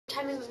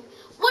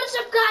What is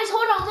up, guys?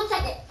 Hold on 1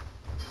 second.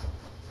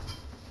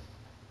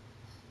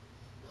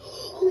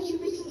 Oh, you're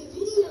making a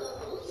video.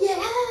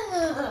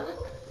 Yeah.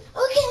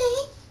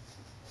 Okay.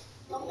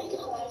 I'm making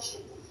a live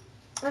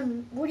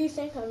stream. What do you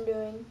think I'm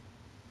doing?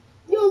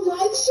 You're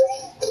live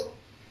stream?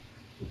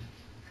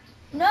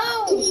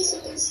 No. Give me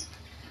seconds.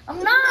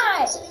 I'm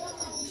not.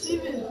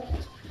 Steven,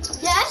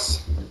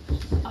 Yes.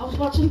 I was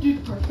watching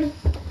Dude Perfect.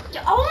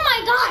 Oh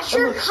my gosh,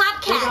 you're a They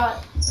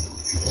copcat.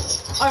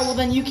 Alright, well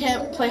then you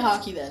can't play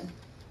hockey then.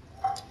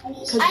 I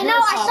know.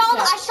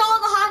 I saw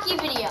the hockey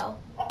video.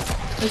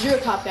 Because you're a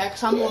copcat,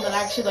 because I'm the one that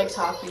actually likes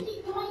hockey.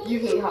 You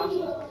hate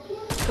hockey.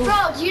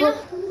 Bro, do you know?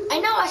 I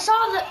know. I saw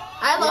the.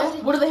 I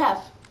love What do they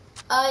have?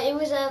 it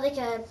was like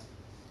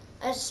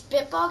a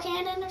spitball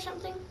cannon or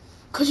something.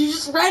 Because you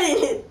just read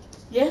it.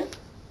 Yeah?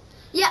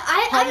 Yeah,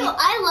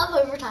 I love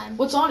overtime.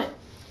 What's on it?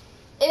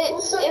 It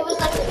was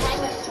like a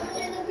penguin.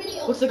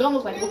 What's the gun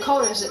look like? What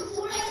color is it?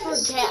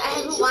 Okay, I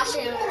haven't watched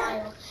it in a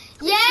while.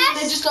 They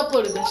Yes. just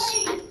uploaded this.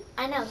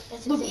 I know.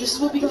 That's Look, insane. this is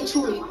what we got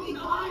truly.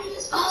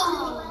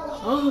 Oh.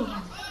 Oh.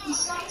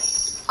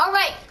 All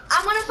right,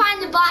 I'm gonna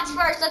find the bots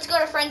first. Let's go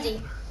to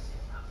Frenzy.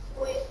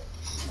 Wait.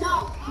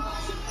 No.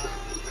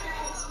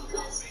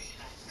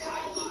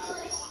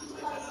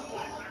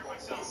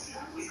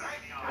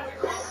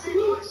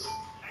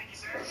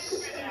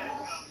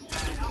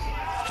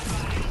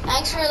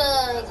 Thanks for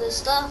the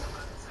stuff.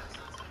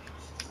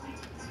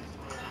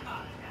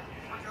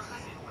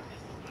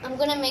 I'm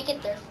gonna make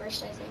it there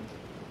first, I think.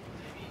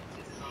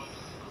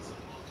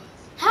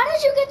 How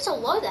did you get so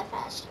low that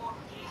fast?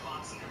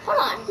 Hold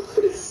on.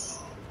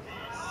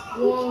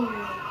 Whoa.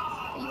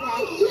 Are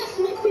you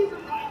hacking?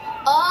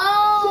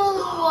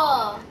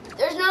 Oh!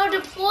 There's no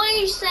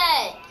deploy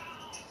set.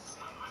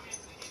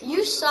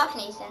 You suck,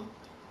 Nathan.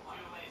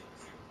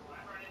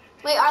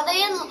 Wait, are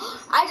they in?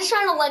 I just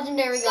found a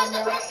legendary gun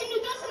there.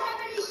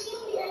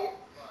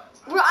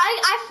 Bro,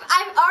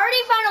 I've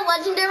already found a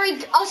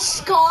legendary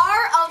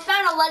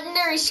found a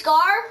legendary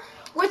scar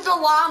with the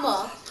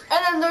llama,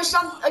 and then there's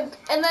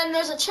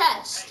a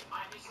chest,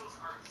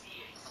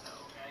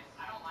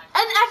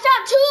 and I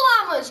found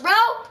 2 llamas, bro.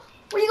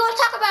 What are you gonna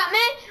talk about,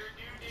 man?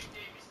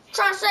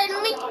 Trying to say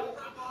to me?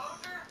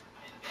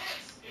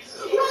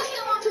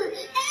 Rocket launcher. And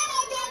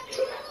I got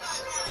 2.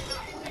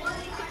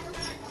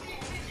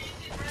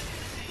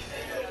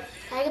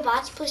 I got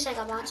bots, please. I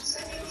got bots.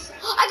 I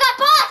got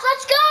bots.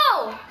 Let's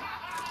go.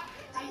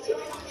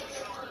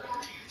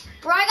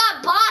 Bro, I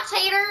got bots,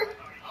 hater.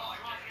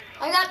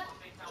 I got.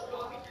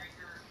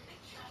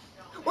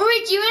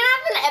 Wait, do you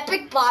have an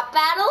epic bot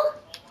battle?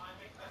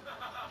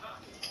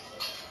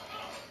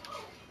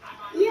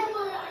 Yeah,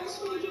 but I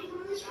just want to do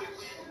first.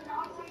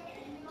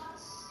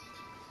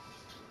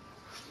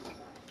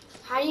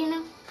 How do you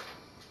know?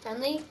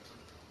 Friendly?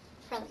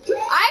 Friendly.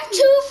 I have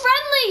 2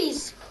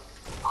 friendlies.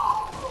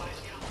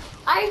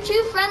 I have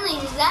 2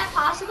 friendlies. Is that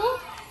possible?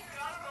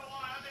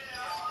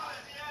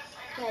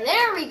 Okay,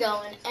 there we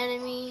go. An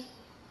enemy.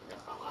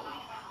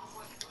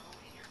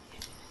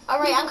 All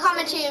right, I'm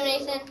coming to you,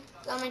 Nathan.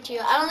 Coming to you.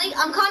 I don't think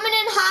I'm coming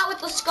in hot with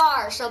the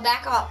scar, so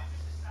back up.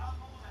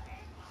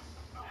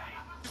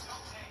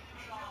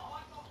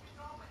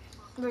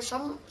 There's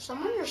someone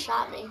just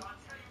shot me.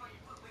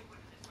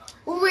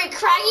 Wait,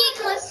 Craggy,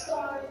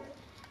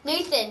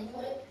 Nathan,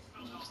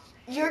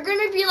 you're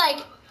gonna be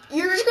like,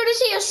 you're just gonna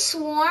see a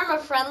swarm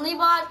of friendly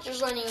bots.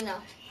 Just letting you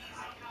know.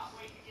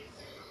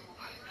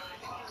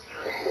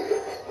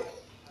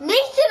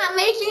 Nathan, I'm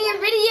making a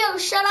video.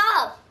 Shut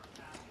up.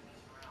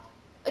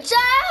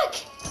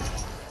 Attack!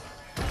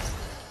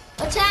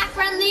 Attack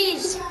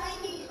friendlies.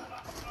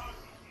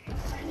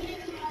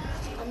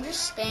 I'm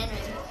just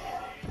spamming.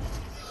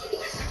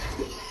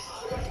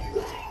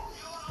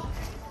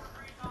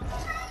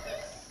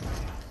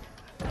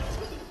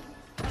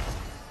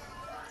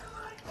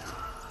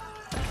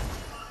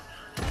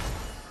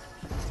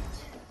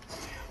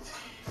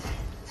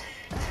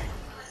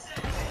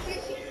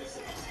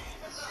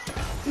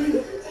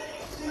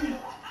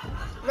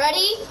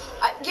 Ready?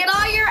 Get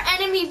all your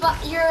enemy,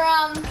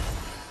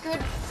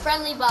 good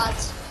friendly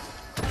bots.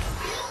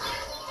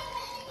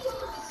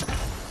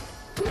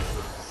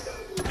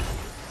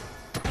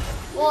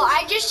 Well,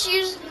 I just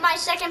used my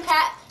second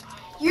pack.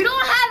 You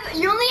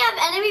only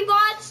have enemy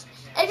bots?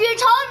 If you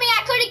told me,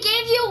 I could have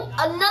gave you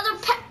another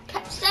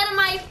set of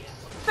my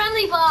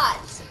friendly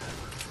bots.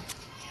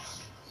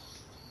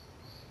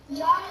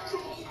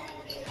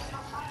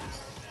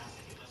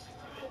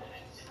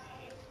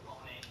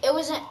 It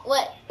wasn't,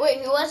 wait,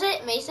 who was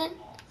it? Mason?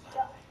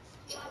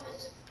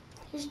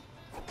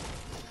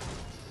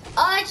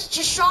 Oh, it's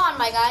just Sean,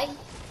 my guy.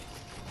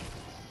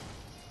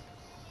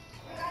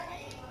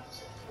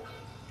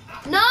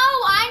 No,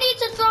 I need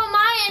to throw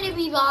my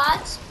enemy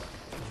bots.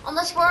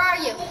 Unless, where are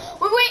you?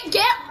 Wait,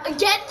 get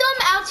them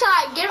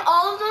outside. Get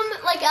all of them,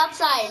 like,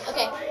 outside.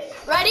 Okay,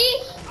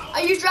 ready?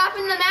 Are you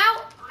dropping them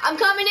out? I'm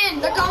coming in.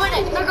 They're going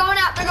in. They're going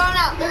out. They're going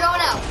out. They're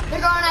going out.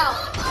 They're going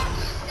out.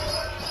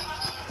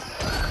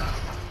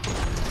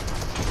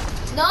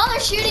 No, they're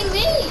shooting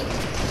me.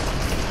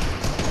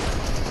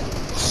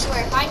 I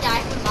swear, if I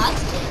die from bots,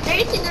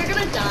 They're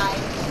gonna die.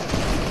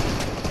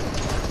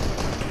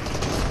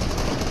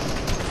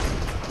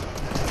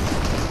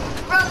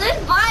 Bro, this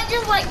bot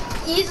just like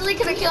easily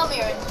could have killed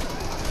me already.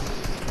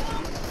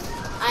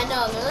 I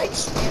know, they're like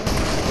spamming.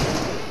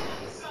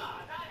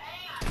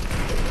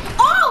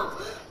 Oh!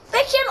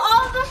 They killed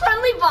all of the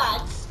friendly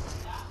bots.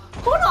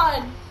 Hold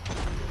on.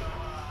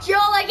 Yo,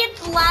 like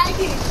it's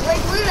lagging.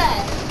 Like look at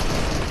that.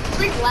 It's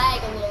like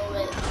lag a little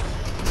bit.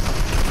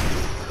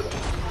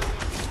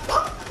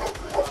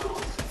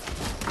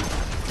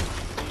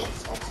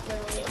 That's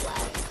literally a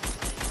lag.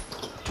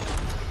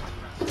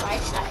 I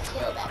just gotta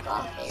kill back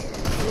off there.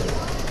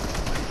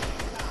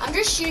 I'm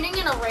just shooting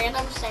in a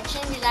random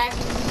section because I have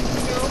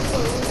no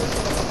clue what's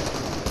going on.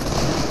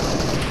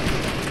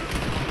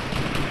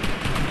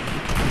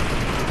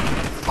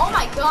 Oh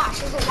my gosh,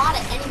 there's a lot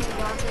of enemies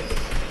around here.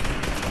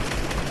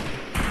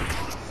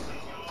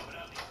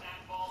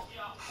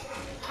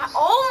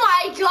 Oh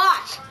my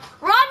gosh!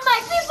 Run, my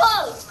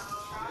people!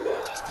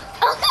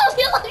 Oh,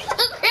 you look so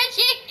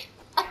cringy!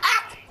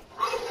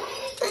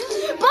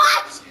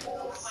 Bots!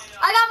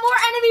 I got more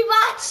enemy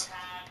bots!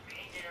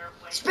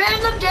 Spam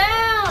them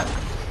down!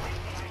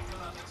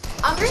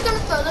 I'm just gonna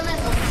throw them in.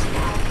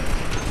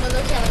 No,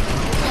 they're killing me.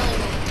 They're killing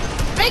me.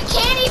 They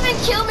can't even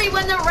kill me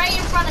when they're right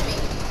in front of me.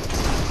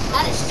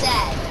 That is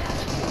sad.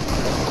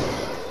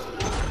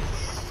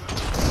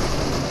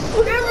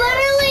 They're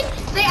literally,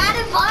 they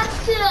added bots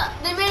to,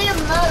 they made a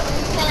mode where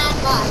you can add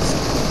bots.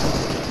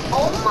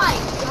 Oh my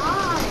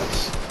gosh.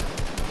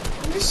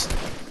 I'm just,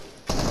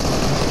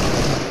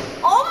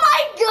 oh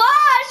my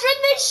gosh, when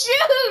they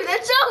shoot,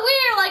 that's so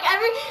weird.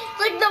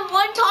 Like the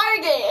one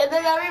target and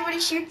then everybody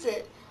shoots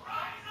it.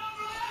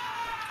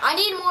 I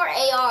need more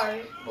AR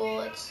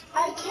bullets.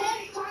 I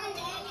can't find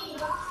any.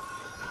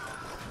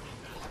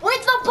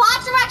 Wait, the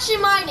bots are actually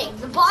mining.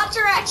 The bots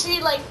are actually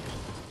like,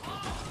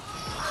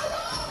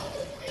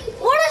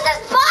 what is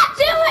this bot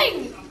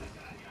doing?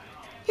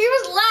 He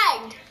was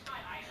lagged.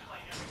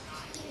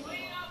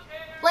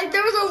 Like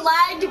there was a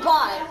lagged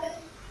bot.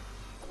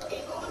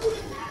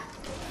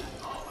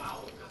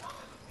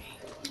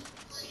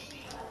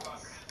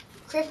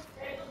 Griff,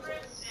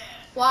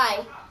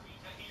 why?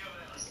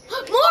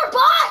 More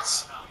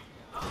bots!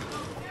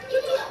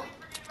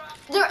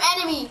 They're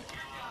enemy.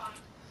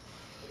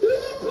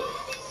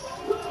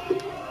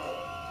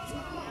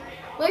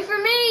 Wait for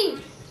me.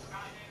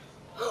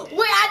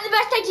 Wait, I have the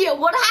best idea.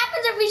 What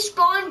happens if we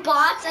spawn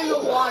bots in the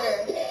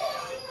water?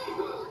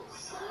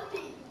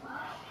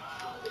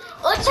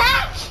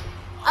 Attack!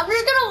 I'm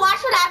just gonna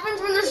watch what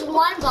happens when there's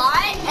one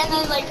bot and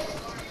then like,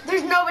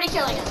 there's nobody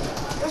killing him.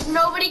 There's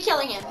nobody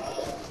killing him.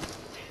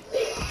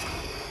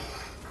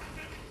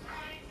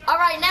 All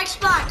right, next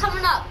spot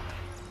coming up.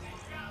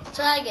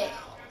 Tag it.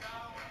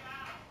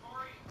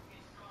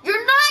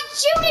 You're not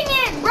shooting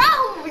it,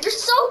 bro. You're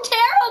so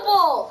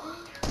terrible.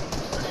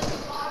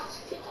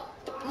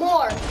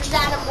 More. Just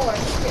add up more.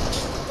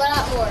 Just let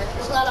out more.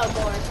 Just let out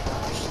more.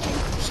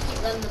 Just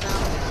keep letting them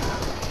out.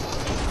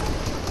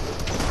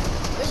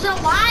 There's a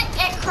lot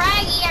at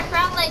Craggy. I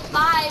found like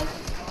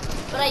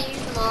 5, but I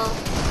used them all.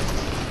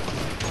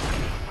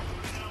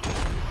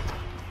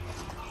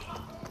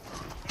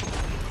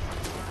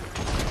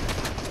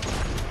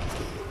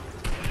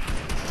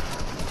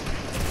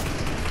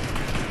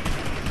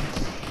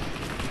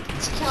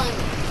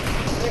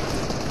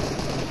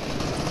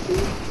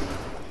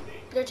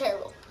 They're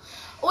terrible.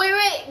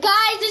 Wait,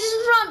 guys, this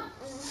is from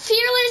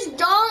Fearless.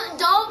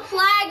 Don't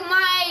flag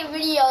my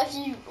video if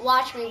you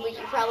watch me, but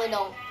you probably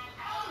don't.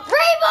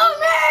 Reboot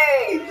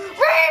me!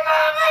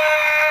 Reboot me!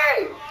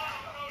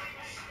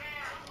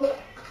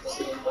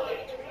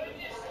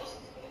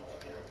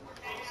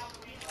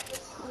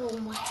 Oh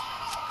my.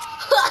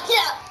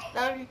 Yeah,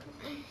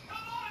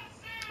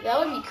 that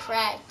would be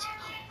cracked.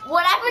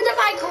 What happens if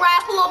I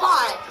grapple a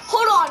bot?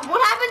 Hold on.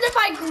 What happens if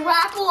I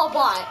grapple a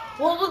bot?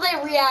 What will they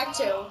react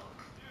to?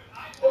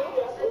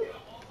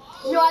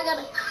 No, I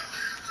gotta.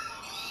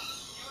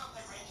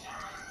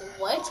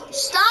 What?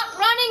 Stop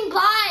running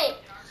by.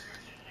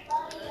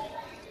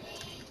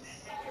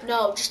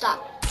 No, just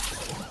stop.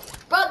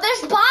 Bro,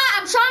 this bot,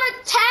 I'm trying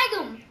to tag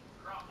him.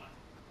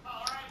 Oh,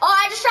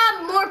 I just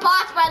found more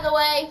bots, by the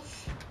way.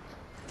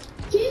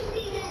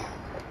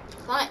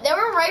 Fine. They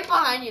were right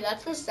behind you.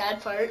 That's the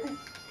sad part.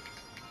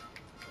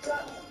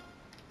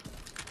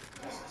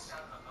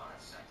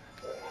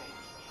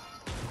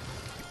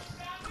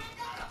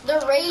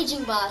 They're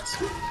raging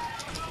bots. No,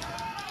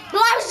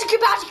 I was just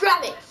about to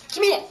grab it.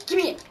 Give me it. Give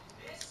me it.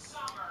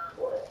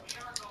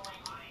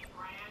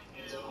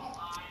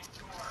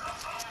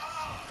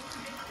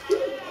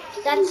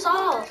 That's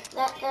all.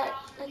 There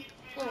we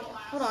go.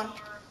 Hold on.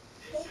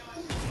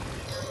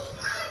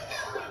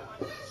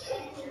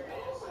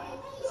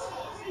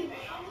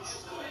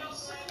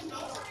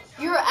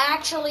 You're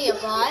actually a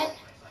bot?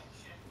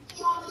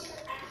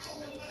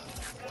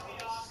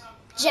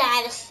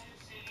 Javis.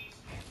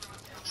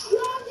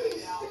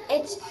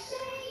 It's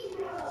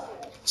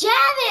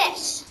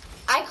Javis.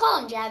 I call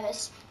him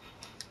Javis.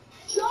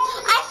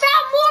 I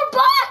found more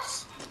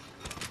bots.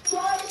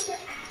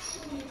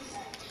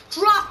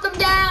 Drop them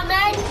down, man.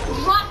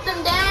 drop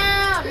them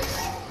down.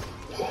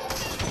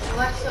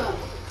 Alexa,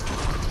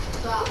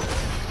 stop.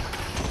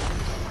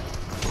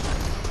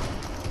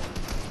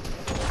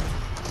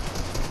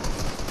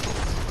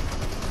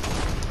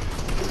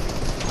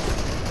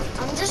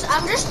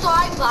 I'm just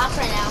throwing bots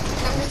right now,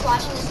 and I'm just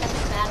watching this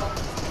epic battle.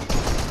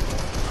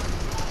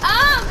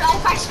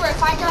 I swear,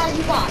 if I die,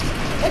 you bots.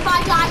 If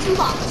I die, you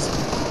bots.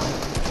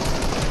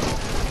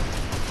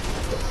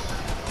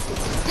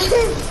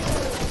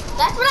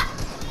 That's what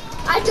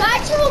I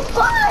died to a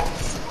bot.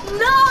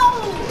 No.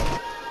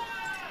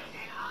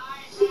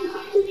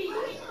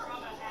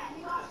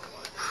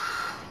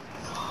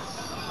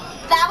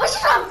 That was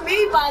from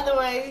me, by the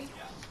way.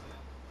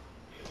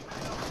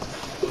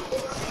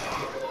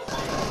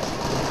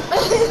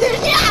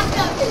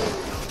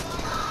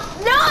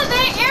 No,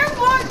 they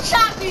airborne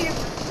shot me.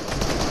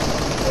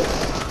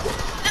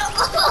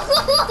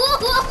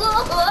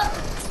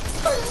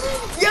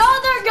 Yo,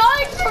 they're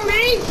going for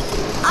me.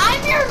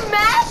 I'm your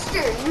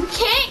master. You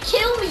can't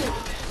kill me.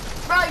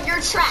 Bro,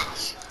 you're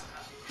trash.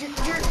 You're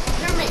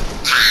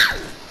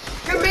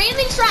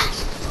mainly trash.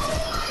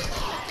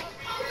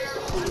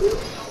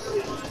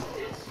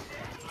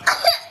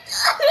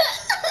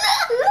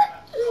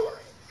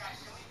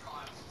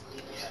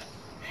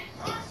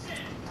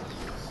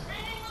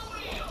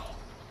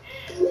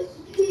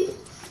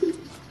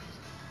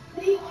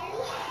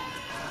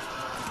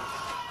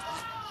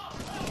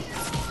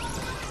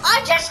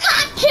 I just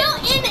got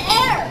killed in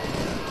air.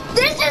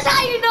 This is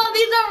how you know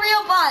these are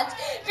real bots.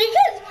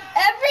 Because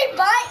every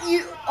bot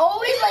you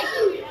always like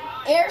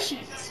air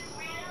shoots.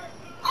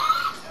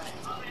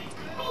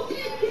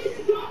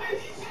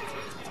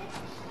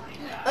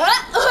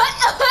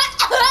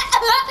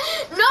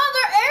 No,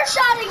 they're air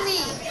shotting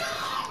me.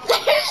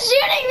 They're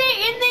shooting me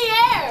in the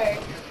air.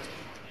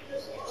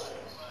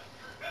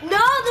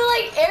 No, they're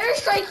like air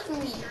striking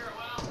me.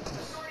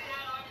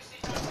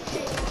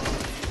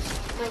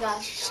 Oh my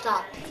gosh,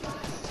 stop.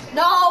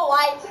 No,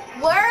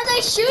 where are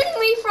they shooting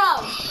me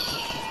from?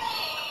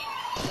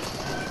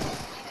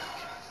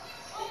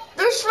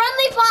 There's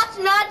friendly bots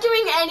not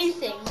doing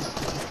anything.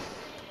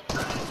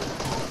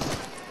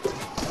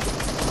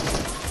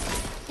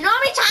 You know how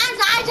many times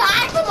I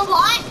died from a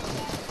bot?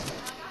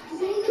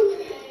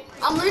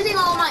 I'm losing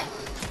all my,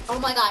 oh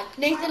my god.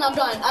 Nathan, I'm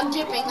done. I'm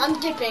dipping,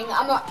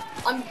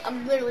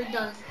 I'm literally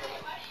done.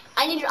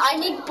 I need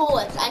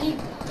bullets. I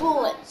need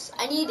bullets.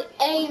 I need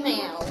a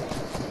mail.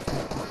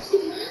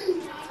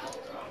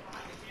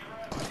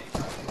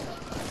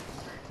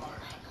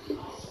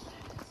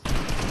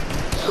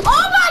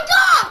 Oh my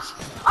gosh!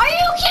 Are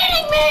you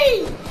kidding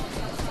me?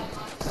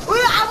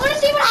 Wait, I want to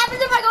see what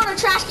happens if I go in a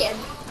trash can.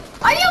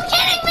 Are you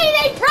kidding me?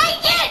 They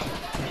break it!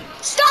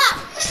 Stop!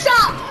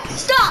 Stop!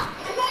 Stop!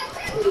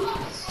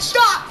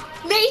 Stop!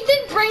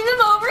 Nathan, bring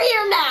them over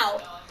here now.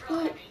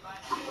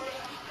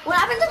 What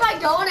happens if I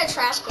go in a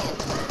trash can?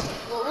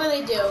 What will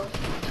they do?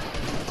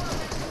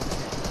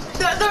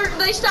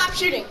 They stop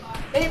shooting.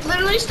 They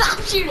literally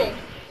stop shooting.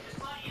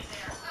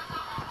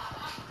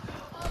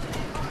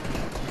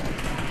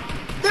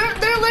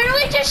 They're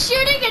literally just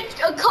shooting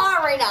a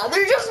car right now.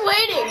 They're just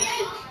waiting.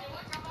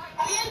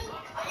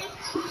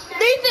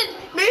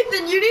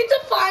 Nathan, you need to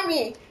find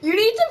me. You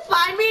need to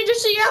find me and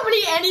just see how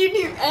many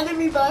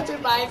enemy bots are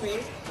by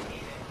me.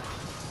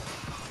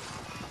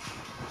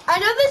 I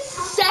know the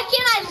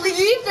second I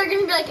leave, they're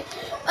gonna be like,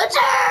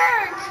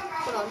 attack!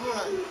 Hold on.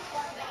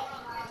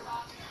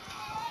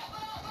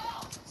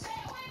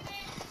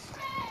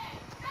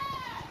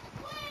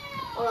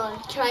 Hold on,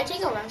 can I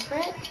take a run for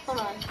it? Hold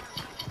on.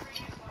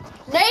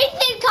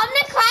 Nathan, come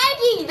to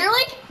Craggy! They're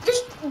like,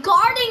 just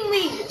guarding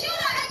me!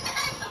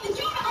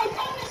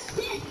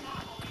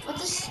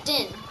 What's a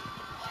stin?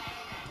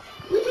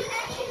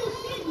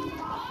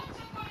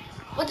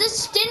 What's a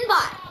stin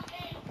bot?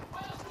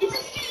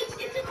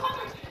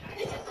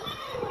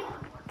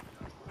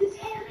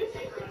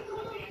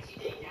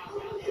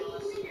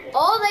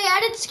 Oh, they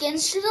added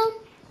skins to them?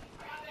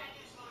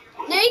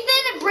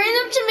 Nathan, bring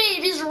them to me.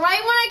 Because right when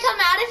I come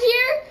out of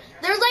here,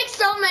 there's like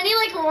so many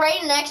like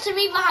right next to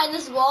me behind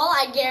this wall,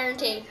 I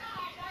guarantee.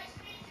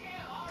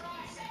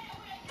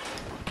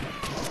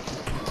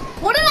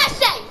 What did I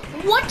say?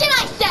 What did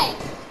I say?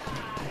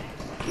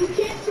 You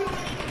can't throw it.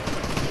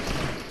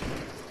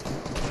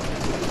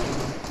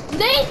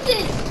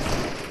 Nathan!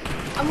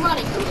 I'm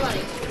running.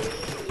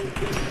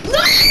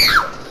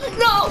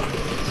 No!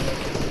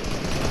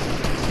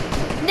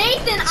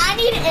 Nathan, I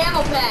need an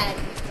ammo bag.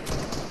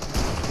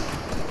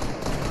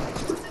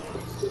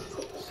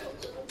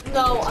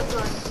 No, I'm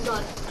done.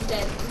 I'm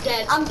dead.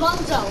 I'm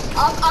Bunzo.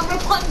 I'm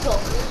Rapunzel.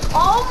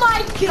 Oh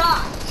my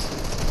god.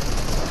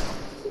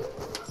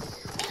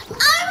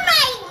 Oh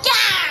my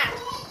god!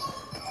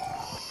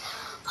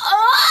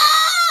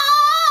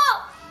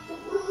 Oh!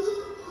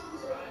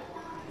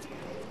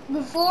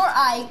 Before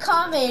I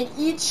come and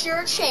eat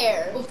your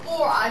chair.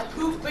 Before I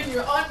poop in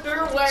your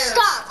underwear.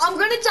 Stop! I'm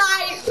gonna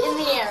die in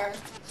the air.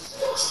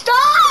 Stop!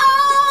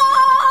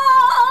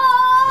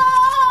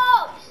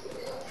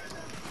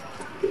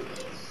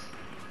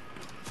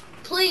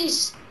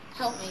 Please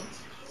help me.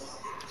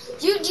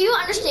 Do you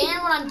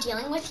understand what I'm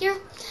dealing with here?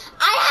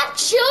 I have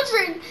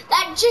children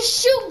that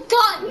just shoot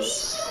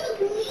guns.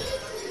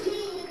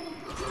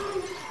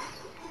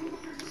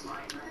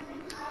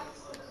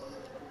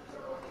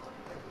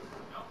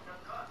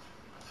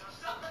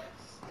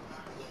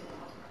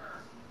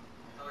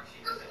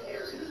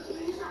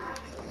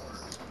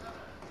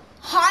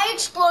 High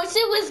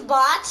explosive with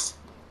bots?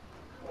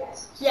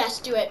 Yes,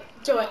 do it.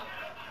 Do it.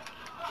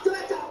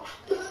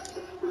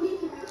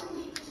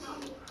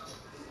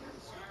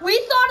 We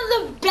thought of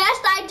the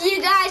best idea,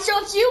 guys. So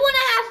if you want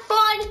to have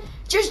fun,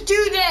 just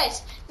do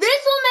this.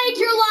 This will make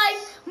your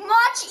life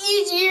much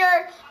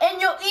easier, and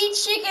you'll eat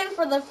chicken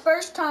for the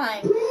first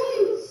time.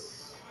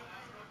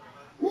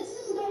 This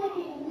is gonna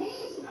be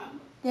amazing.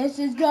 And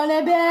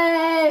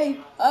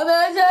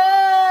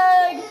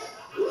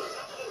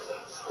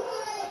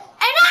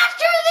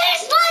after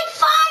this, like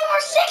 5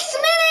 or 6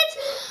 minutes,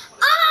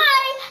 I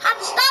have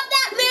to stop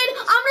that vid.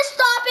 I'm gonna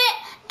stop it,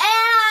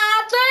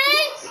 and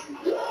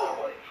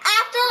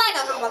after like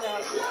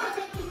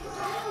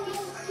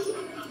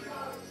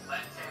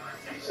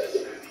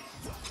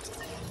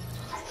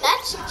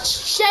that's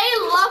Shay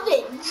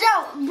Lovett.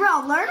 Bro,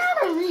 learn how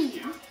to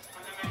read.